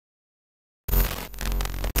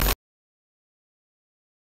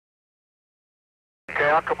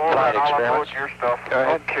I'll come over flight and I'll unload experiments. your stuff. Go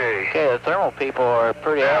ahead. Okay. Okay, the thermal people are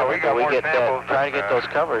pretty Yeah, we adamant got that we more get samples try to than, get those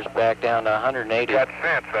covers back down to 180. Got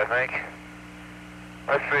sense, I think.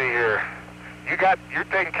 Let's see here. You're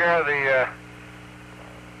taking care of the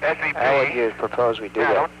SEP. How would you propose we do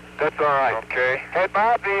that? That's all right. Okay. Hey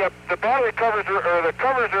Bob, the battery covers or the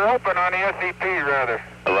covers are open on the SEP rather.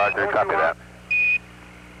 Roger, copy that.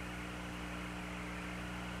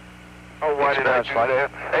 Oh, why did I do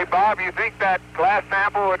that? Hey Bob, you think that glass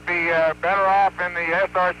sample would be better off in the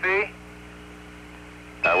SRC?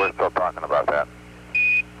 We're still talking about that.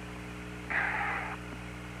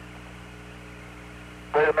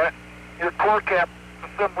 Wait a minute. Your core cap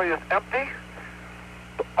assembly is empty.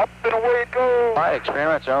 Up and away it goes. Flight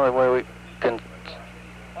experiments, the only way we can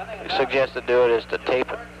suggest to do it is to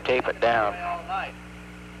tape it down.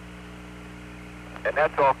 And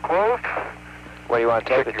that's all closed. Where do you want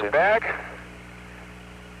to tape it your to? Bag.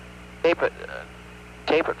 Tape it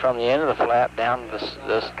from the end of the flap down to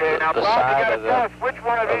Okay, now the Bob, side you of gotta tell us which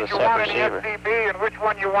one of the these you want in the receiver. SCB and which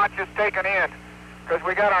one you want just taken in. Because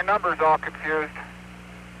we got our numbers all confused.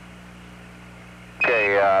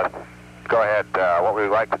 Okay, go ahead. What we'd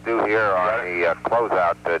like to do here on the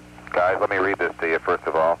closeout, guys, let me read this to you first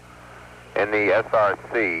of all. In the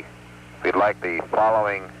SRC, we'd like the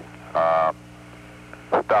following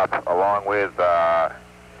stuff along with,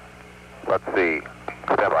 let's see,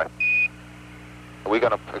 standby. We're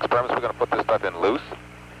going to put this stuff in loose?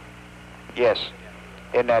 Yes.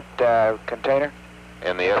 In that container?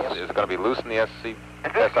 In the it's going to be loose in the SRC?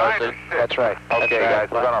 That's right. Okay, guys,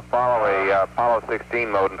 we're going to follow a Apollo 16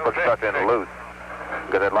 mode and put stuff in loose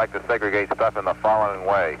because I'd like to segregate stuff in the following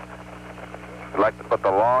way. I'd like to put the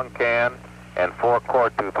long can and 4 core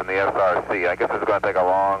tubes in the SRC. I guess it's going to take a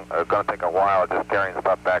while just carrying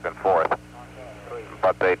stuff back and forth.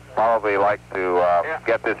 But they'd probably like to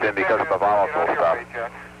get this in because of the volatile stuff.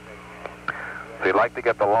 So you'd like to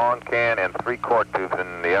get the long can and 3 core tubes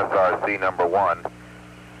in the SRC number 1.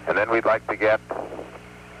 And then we'd like to get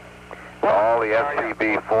all the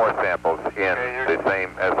SCB4 samples in the same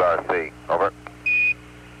SRC. Over.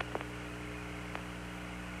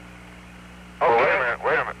 Oh, wait a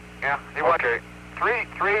minute. Yeah, you want three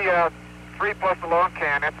plus the long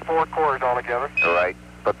can, that's 4 cores altogether. All right,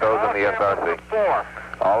 put those in the SRC. 4.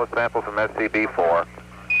 All the samples from SCB4.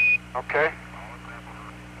 Okay.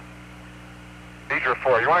 These are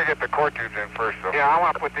 4. You want to get the core tubes in first, though. Yeah, I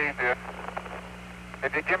want to put these in.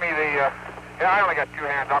 If you give me the, yeah, I only got 2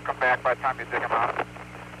 hands. I'll come back by the time you dig them out.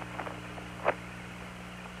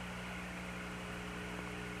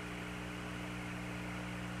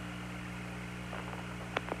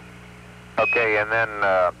 Okay, and then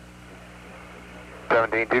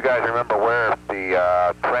 17, do you guys remember where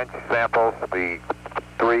the trench samples, the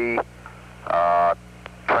 3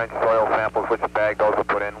 trench soil samples, which bag those were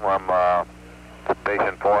put in from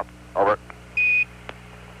Station 4? Over.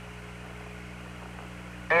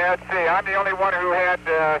 Yeah, let's see. I'm the only one who had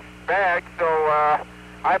bags, so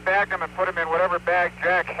I bagged them and put them in whatever bag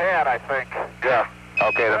Jack had, I think. Yeah.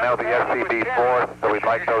 Okay, then that'll be SCB4, so we'd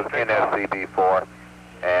like those in SCB4.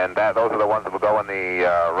 And those are the ones that will go in the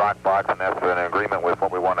rock box, and that's an agreement with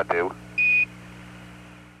what we want to do.